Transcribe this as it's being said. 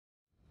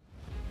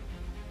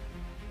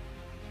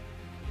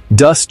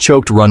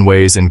Dust-choked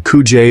runways in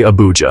Kuje,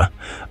 Abuja.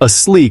 A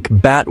sleek,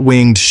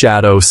 bat-winged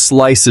shadow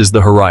slices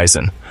the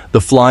horizon.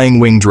 The flying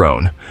wing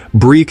drone,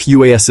 Break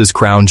UAS's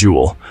crown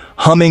jewel,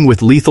 humming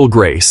with lethal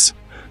grace.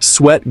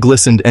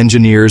 Sweat-glistened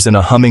engineers in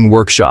a humming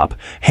workshop,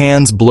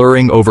 hands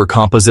blurring over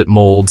composite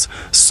molds,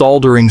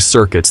 soldering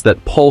circuits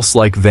that pulse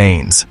like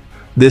veins.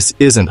 This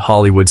isn't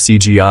Hollywood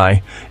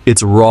CGI,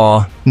 it's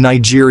raw,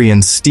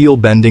 Nigerian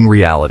steel-bending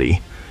reality.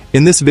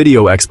 In this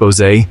video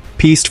expose,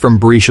 pieced from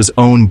Brescia's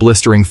own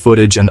blistering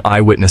footage and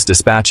eyewitness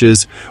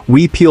dispatches,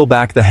 we peel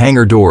back the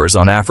hangar doors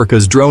on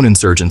Africa's drone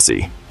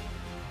insurgency.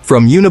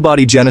 From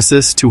unibody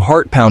genesis to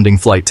heart-pounding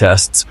flight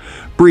tests,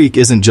 Break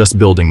isn't just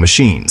building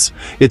machines,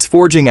 it's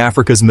forging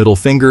Africa's middle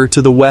finger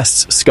to the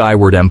West's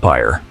skyward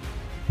empire.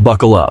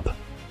 Buckle up.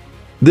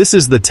 This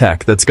is the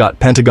tech that's got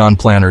Pentagon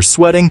planners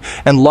sweating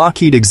and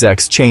Lockheed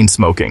execs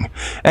chain-smoking.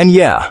 And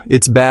yeah,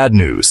 it's bad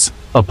news.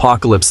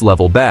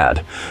 Apocalypse-level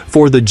bad.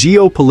 For the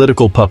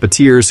geopolitical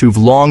puppeteers who've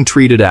long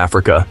treated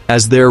Africa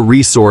as their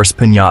resource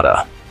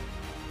piñata.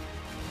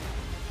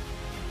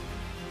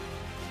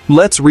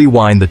 Let's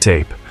rewind the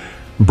tape.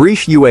 Break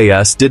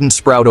UAS didn't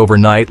sprout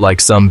overnight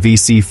like some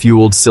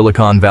VC-fueled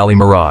Silicon Valley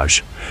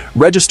mirage.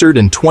 Registered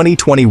in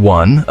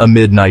 2021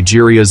 amid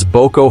Nigeria's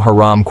Boko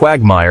Haram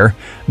quagmire,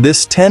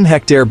 this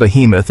 10-hectare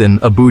behemoth in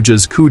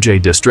Abuja's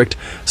Kuje district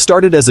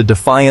started as a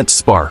defiant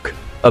spark,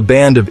 a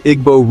band of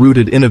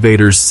Igbo-rooted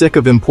innovators sick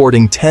of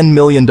importing $10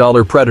 million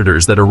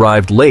predators that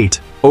arrived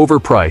late,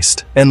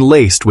 overpriced, and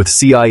laced with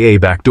CIA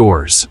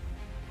backdoors.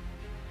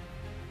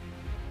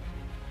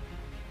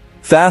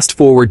 Fast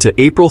forward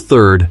to April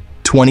 3rd,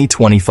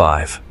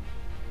 2025.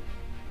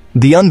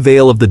 The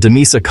unveil of the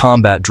Damisa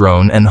combat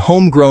drone and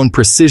homegrown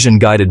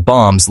precision-guided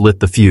bombs lit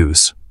the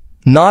fuse.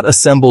 Not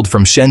assembled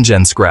from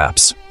Shenzhen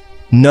scraps.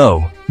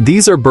 No,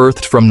 these are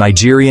birthed from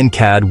Nigerian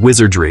CAD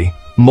wizardry,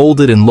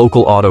 molded in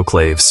local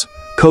autoclaves,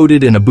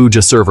 coded in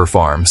Abuja server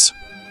farms.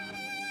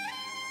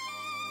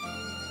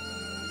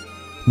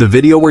 The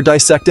video we're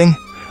dissecting?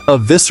 A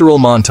visceral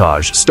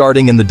montage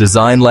starting in the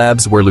design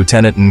labs where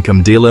Lieutenant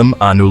Nkamdilim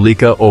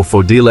Anulika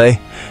Ofodile,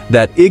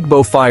 that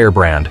Igbo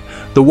firebrand,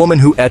 the woman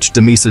who etched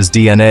Damisa's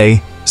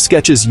DNA,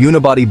 sketches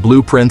unibody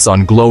blueprints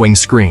on glowing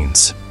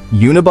screens.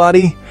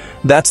 Unibody?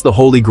 That's the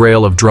holy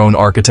grail of drone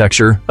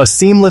architecture, a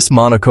seamless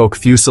monocoque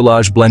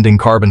fuselage blending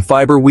carbon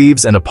fiber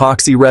weaves and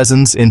epoxy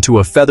resins into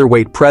a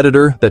featherweight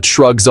predator that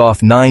shrugs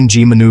off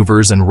 9G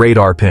maneuvers and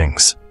radar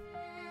pings.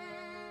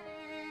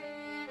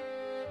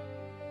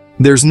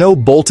 There's no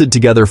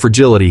bolted-together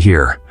fragility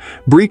here.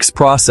 Break's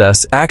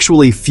process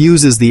actually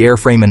fuses the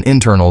airframe and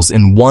internals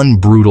in one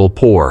brutal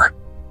pour.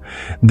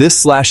 This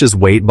slashes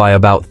weight by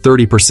about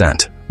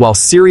 30%, while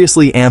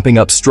seriously amping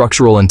up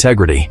structural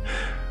integrity,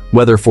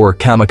 whether for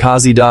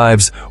kamikaze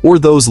dives or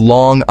those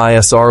long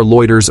ISR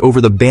loiters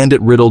over the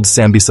bandit-riddled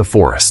Sambisa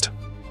forest.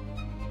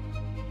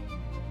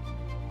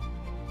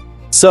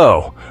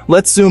 So,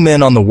 let's zoom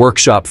in on the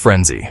workshop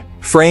frenzy.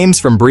 Frames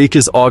from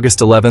Brescia's August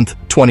 11th,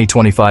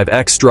 2025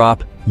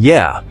 X-Drop.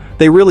 Yeah,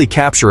 they really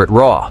capture it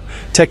raw.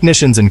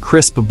 Technicians in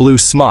crisp blue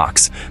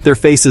smocks, their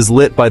faces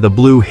lit by the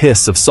blue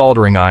hiss of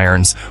soldering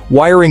irons,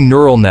 wiring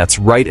neural nets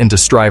right into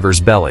Striver's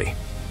belly.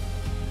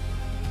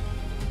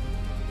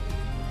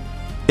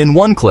 In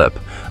one clip,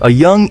 a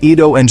young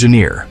Edo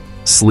engineer,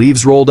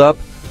 sleeves rolled up,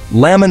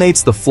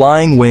 laminates the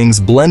flying wing's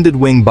blended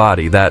wing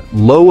body that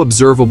low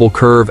observable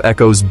curve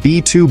echoes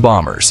B-2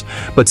 bombers,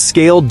 but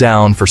scaled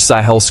down for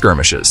Sahel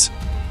skirmishes.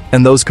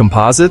 And those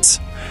composites?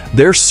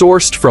 They're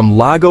sourced from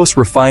Lagos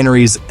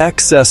Refinery's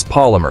excess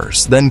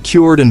polymers, then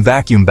cured in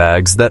vacuum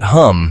bags that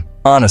hum,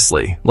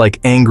 honestly, like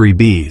angry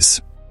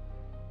bees.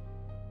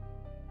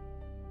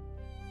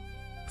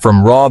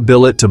 From raw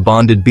billet to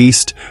bonded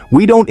beast,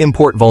 we don't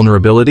import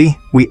vulnerability,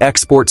 we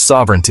export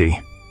sovereignty.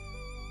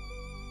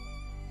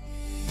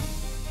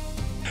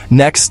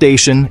 Next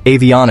station,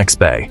 Avionics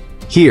Bay.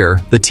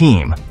 Here, the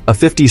team, a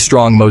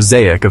 50-strong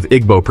mosaic of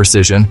Igbo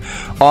precision,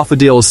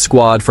 Ofodile's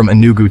squad from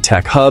Enugu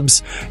Tech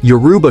Hubs,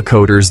 Yoruba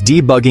coders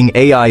debugging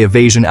AI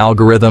evasion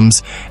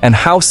algorithms, and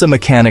Hausa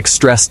mechanics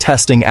stress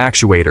testing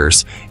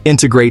actuators,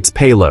 integrates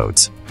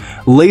payloads.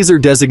 Laser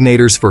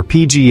designators for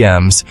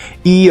PGMs,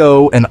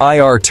 EO and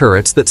IR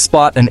turrets that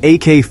spot an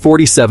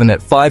AK-47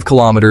 at 5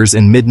 kilometers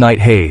in midnight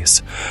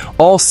haze,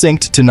 all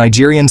synced to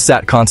Nigerian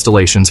SAT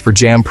constellations for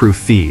jam-proof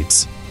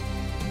feeds.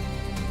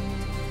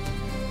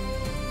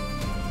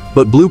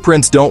 But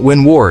blueprints don't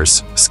win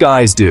wars,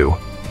 skies do.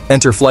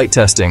 Enter flight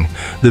testing,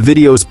 the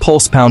video's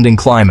pulse-pounding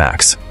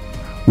climax.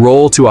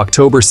 Roll to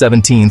October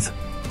 17th,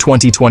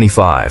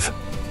 2025.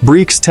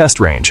 Break's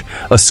test range,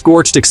 a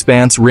scorched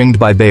expanse ringed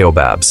by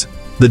baobabs.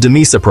 The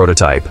Damisa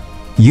prototype,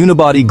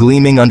 unibody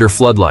gleaming under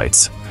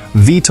floodlights.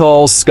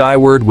 VTOLs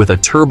skyward with a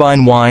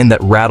turbine whine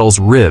that rattles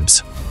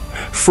ribs.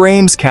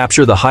 Frames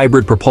capture the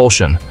hybrid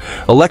propulsion.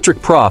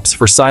 Electric props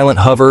for silent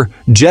hover,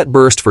 jet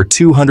burst for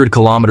 200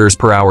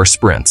 km/h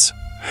sprints.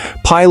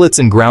 Pilots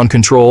in ground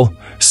control,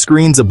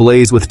 screens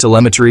ablaze with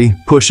telemetry,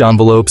 push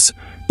envelopes,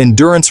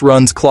 endurance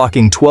runs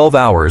clocking 12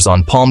 hours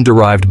on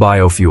palm-derived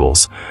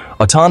biofuels,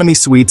 autonomy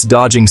suites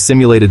dodging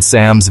simulated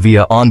SAMs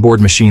via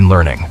onboard machine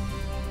learning.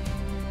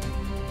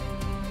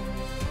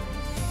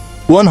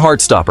 One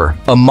Heartstopper,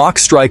 a mock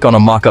strike on a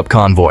mock-up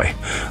convoy.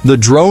 The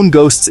drone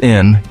ghosts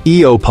in,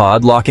 EO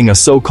pod locking a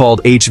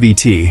so-called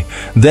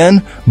HVT.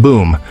 Then,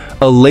 boom,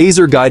 a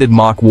laser-guided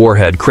mock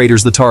warhead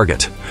craters the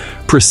target.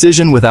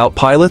 Precision without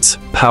pilots,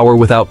 power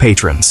without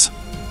patrons.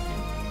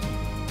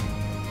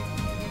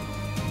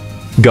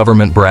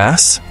 Government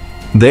brass?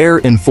 They're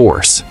in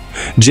force.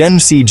 Gen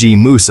CG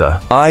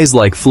Musa, eyes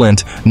like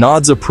flint,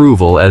 nods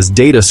approval as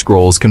data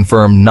scrolls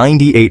confirm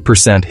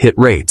 98% hit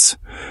rates.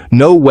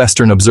 No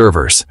Western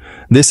observers.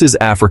 This is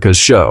Africa's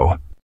show.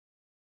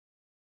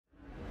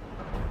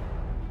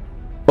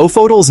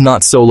 Ofodal's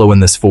not solo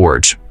in this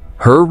forge.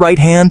 Her right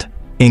hand?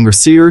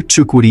 Ingrasir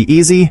Chukwudi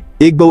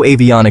Igbo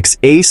avionics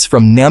ace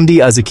from Nnamdi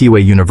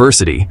Azikiwe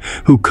University,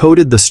 who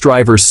coded the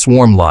Striver's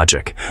swarm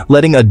logic,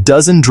 letting a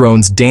dozen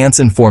drones dance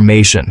in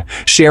formation,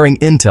 sharing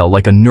intel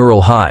like a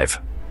neural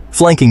hive.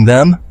 Flanking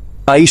them,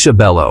 Aisha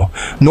Bello,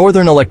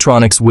 Northern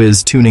Electronics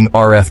whiz tuning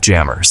RF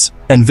jammers,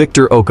 and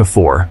Victor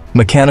Okafor,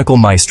 mechanical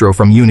maestro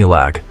from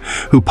Unilag,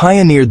 who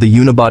pioneered the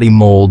unibody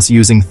molds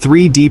using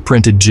 3D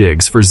printed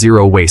jigs for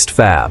zero-waste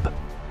fab.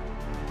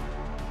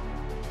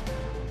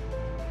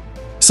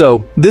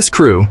 So, this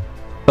crew,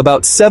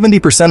 about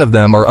 70% of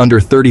them are under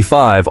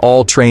 35,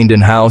 all trained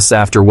in-house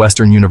after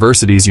Western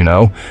universities,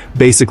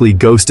 basically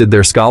ghosted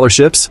their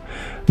scholarships.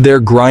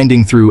 They're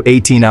grinding through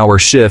 18-hour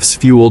shifts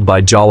fueled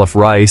by jollof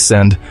rice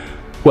and,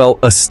 well,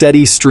 a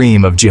steady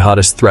stream of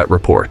jihadist threat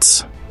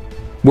reports.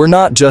 We're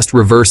not just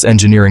reverse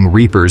engineering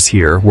Reapers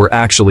here, we're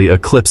actually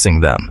eclipsing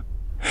them.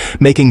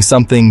 Making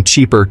something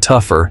cheaper,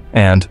 tougher,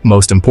 and,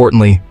 most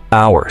importantly,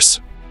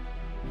 ours.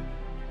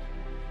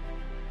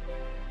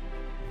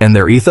 And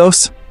their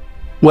ethos?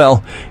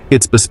 Well,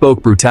 it's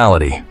bespoke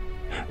brutality.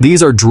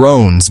 These are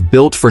drones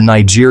built for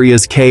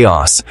Nigeria's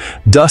chaos,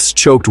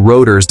 dust-choked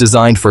rotors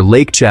designed for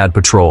Lake Chad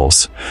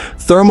patrols,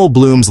 thermal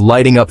blooms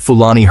lighting up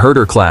Fulani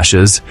herder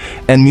clashes,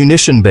 and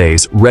munition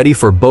bays ready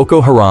for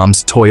Boko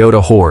Haram's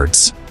Toyota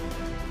hordes.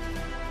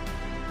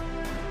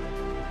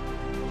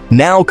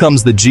 Now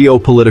comes the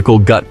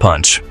geopolitical gut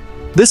punch.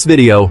 This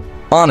video,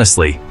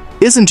 honestly,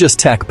 isn't just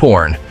tech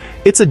porn,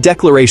 it's a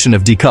declaration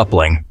of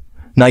decoupling.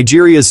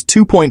 Nigeria's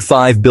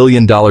 $2.5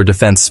 billion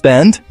defense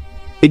spend?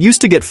 It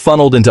used to get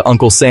funneled into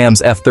Uncle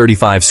Sam's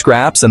F-35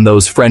 scraps and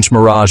those French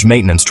Mirage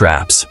maintenance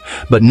traps.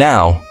 But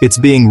now, it's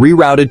being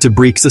rerouted to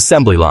BRICS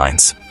assembly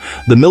lines.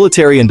 The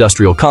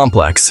military-industrial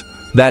complex,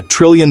 that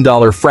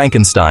trillion-dollar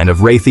Frankenstein of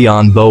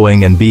Raytheon,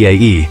 Boeing, and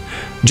BAE,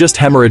 just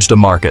hemorrhaged a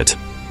market.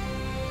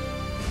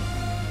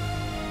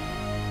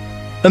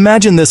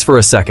 Imagine this for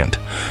a second.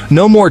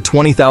 No more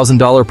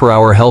 $20,000 per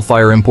hour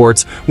Hellfire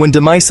imports when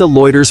Demisa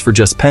loiters for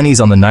just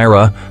pennies on the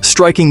Naira,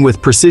 striking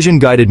with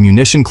precision-guided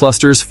munition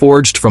clusters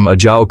forged from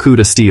Ajao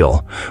Kuta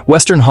steel.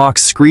 Western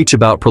hawks screech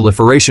about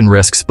proliferation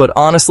risks, but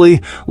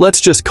honestly, let's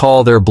just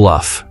call their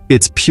bluff.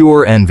 It's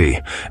pure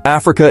envy.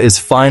 Africa is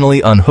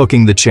finally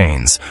unhooking the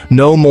chains.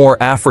 No more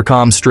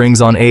AFRICOM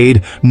strings on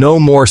aid, no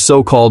more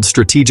so-called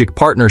strategic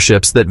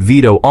partnerships that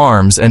veto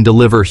arms and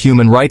deliver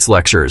human rights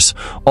lectures,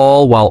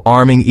 all while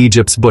arming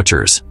Egypt's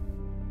butchers.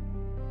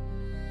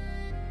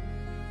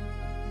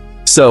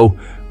 So,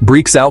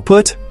 BRICS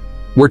output?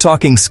 We're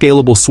talking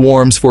scalable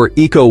swarms for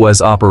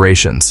ECOWAS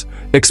operations,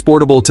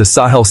 exportable to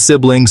Sahel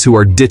siblings who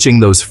are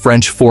ditching those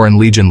French Foreign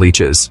Legion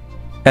leeches.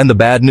 And the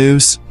bad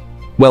news?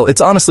 Well,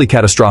 it's honestly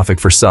catastrophic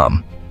for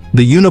some.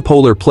 The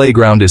unipolar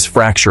playground is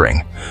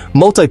fracturing.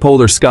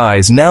 Multipolar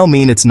skies now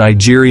mean it's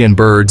Nigerian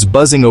birds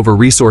buzzing over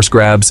resource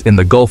grabs in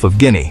the Gulf of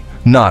Guinea,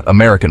 not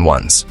American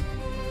ones.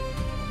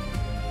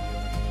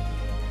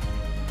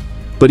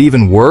 But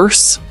even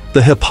worse?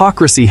 The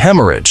hypocrisy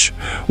hemorrhage.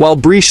 While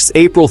Briche's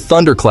April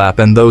thunderclap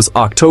and those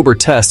October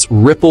tests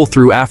ripple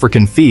through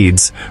African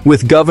feeds,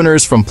 with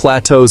governors from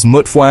Plateau's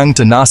Mutfwang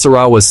to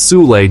Nasarawa's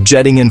Sule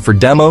jetting in for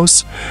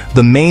demos,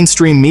 the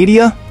mainstream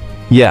media?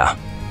 Yeah,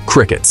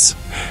 crickets.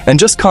 And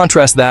just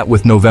contrast that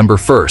with November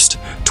 1st,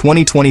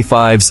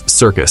 2025's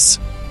circus.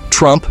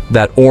 Trump,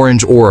 that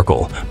orange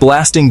oracle,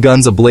 blasting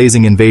guns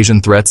a-blazing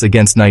invasion threats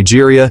against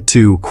Nigeria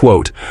to,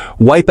 quote,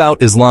 wipe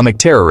out Islamic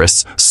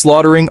terrorists,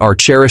 slaughtering our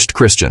cherished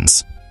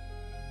Christians.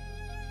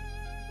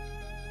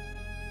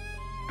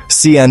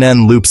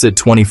 CNN loops it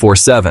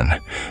 24/7.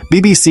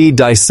 BBC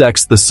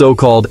dissects the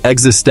so-called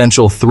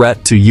existential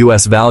threat to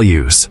U.S.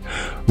 values.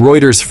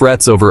 Reuters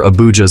frets over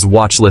Abuja's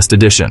watchlist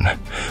edition.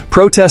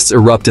 Protests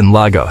erupt in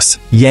Lagos.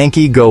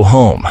 Yankee go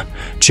home.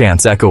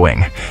 Chants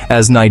echoing,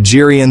 as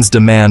Nigerians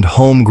demand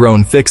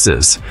homegrown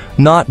fixes,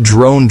 not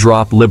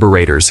drone-drop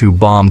liberators who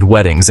bombed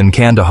weddings in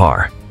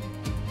Kandahar.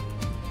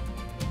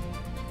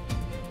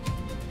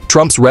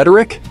 Trump's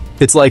rhetoric?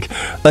 It's like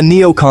a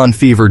neocon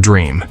fever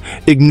dream,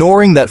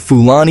 ignoring that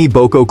Fulani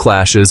Boko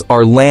clashes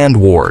are land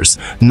wars,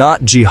 not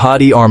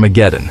jihadi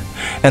Armageddon,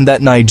 and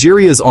that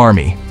Nigeria's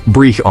army,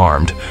 Brich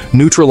armed,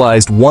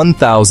 neutralized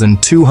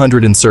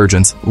 1,200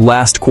 insurgents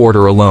last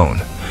quarter alone.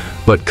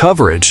 But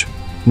coverage,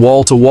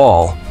 wall to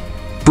wall,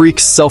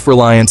 Brich's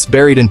self-reliance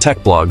buried in tech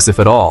blogs if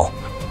at all.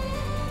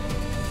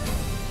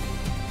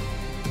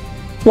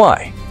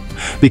 Why?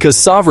 Because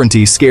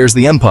sovereignty scares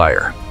the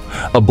empire.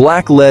 A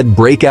black lead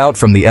breakout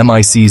from the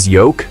MIC's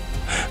yoke?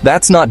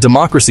 That's not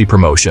democracy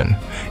promotion,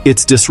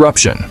 it's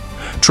disruption.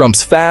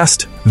 Trump's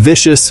fast,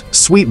 vicious,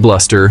 sweet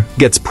bluster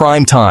gets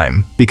prime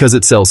time because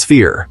it sells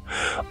fear.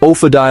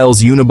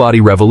 Ofadile's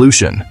unibody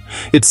revolution.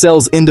 It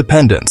sells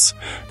independence,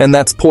 and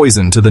that's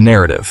poison to the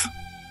narrative.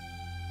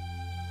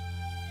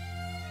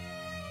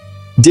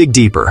 Dig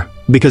deeper,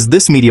 because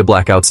this media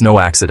blackout's no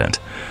accident.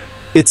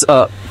 It's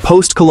a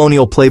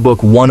post-colonial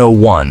playbook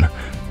 101.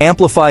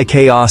 Amplify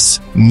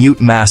chaos,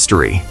 mute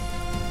mastery.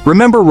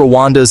 Remember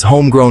Rwanda's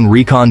homegrown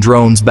recon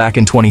drones back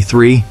in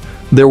 23?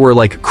 There were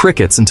like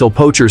crickets until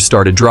poachers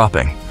started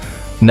dropping.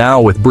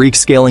 Now, with BRIC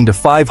scaling to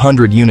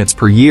 500 units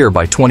per year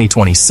by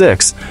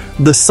 2026,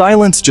 the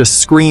silence just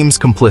screams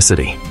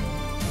complicity.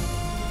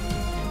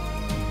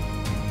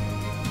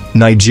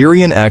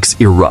 Nigerian X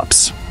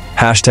erupts.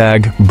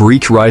 Hashtag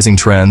BRIC rising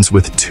trends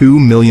with 2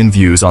 million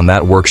views on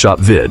that workshop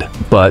vid.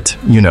 But,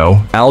 you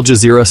know, Al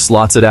Jazeera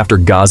slots it after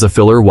Gaza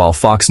filler while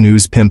Fox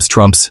News pimps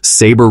Trump's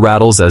saber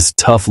rattles as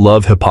tough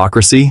love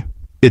hypocrisy.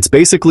 It's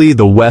basically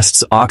the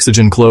West's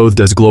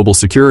oxygen-clothed as global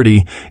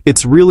security.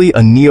 It's really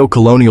a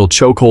neo-colonial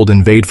chokehold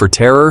invade for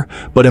terror,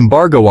 but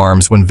embargo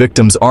arms when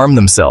victims arm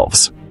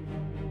themselves.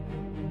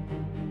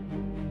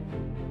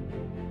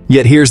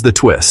 Yet here's the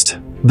twist.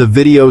 The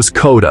video's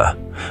coda.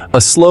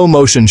 A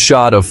slow-motion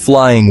shot of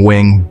flying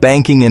wing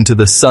banking into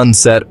the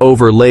sunset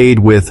overlaid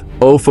with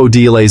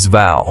Ofodile's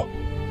vow.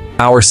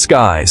 Our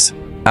skies,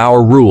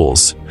 our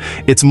rules.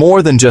 It's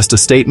more than just a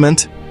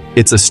statement,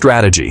 it's a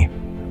strategy.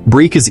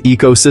 BRIC's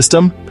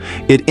ecosystem,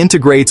 it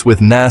integrates with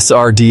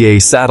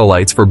NASRDA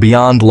satellites for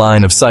beyond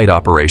line-of-sight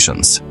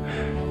operations.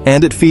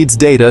 And it feeds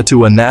data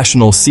to a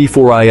national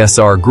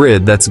C4ISR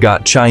grid that's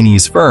got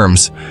Chinese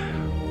firms,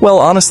 well,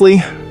 honestly,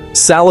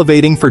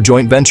 salivating for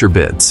joint venture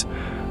bids,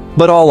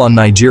 but all on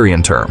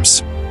Nigerian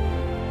terms.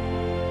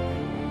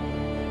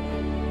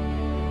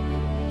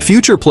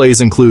 Future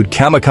plays include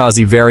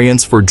kamikaze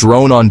variants for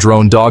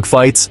drone-on-drone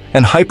dogfights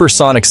and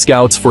hypersonic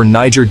scouts for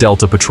Niger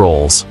Delta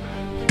patrols.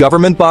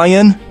 Government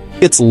buy-in?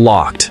 It's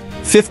locked.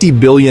 50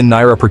 billion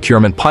naira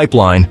procurement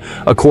pipeline,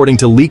 according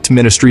to leaked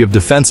Ministry of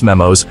Defense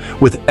memos,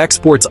 with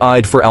exports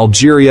eyed for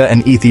Algeria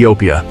and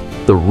Ethiopia.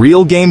 The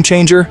real game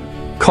changer?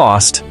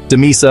 Cost,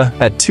 Demisa,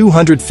 at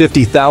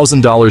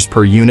 $250,000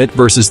 per unit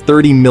versus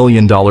 $30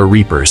 million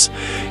Reapers.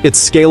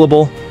 It's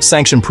scalable,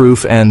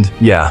 sanction-proof, and,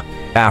 yeah,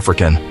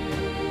 African.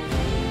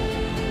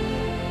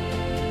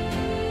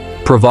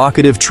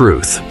 Provocative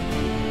truth.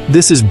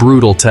 This is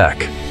brutal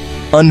tech.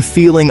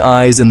 Unfeeling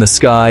eyes in the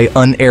sky,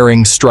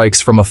 unerring strikes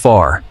from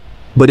afar.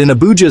 But in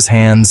Abuja's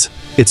hands,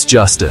 it's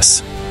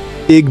justice.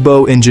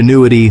 Igbo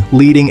ingenuity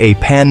leading a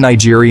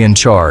pan-Nigerian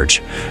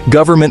charge.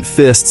 Government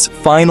fists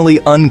finally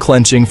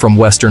unclenching from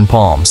Western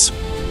palms.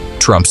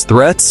 Trump's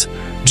threats?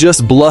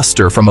 Just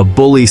bluster from a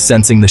bully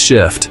sensing the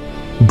shift.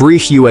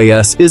 BRIC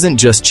UAS isn't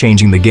just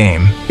changing the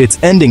game,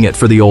 it's ending it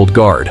for the old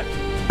guard.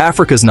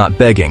 Africa's not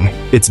begging,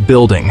 it's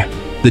building.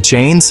 The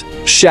chains?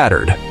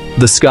 Shattered.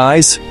 The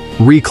skies?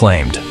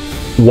 Reclaimed.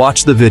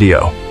 Watch the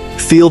video.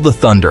 Feel the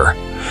thunder.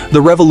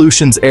 The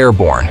revolution's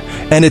airborne,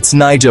 and it's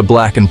Niger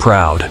black and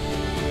proud.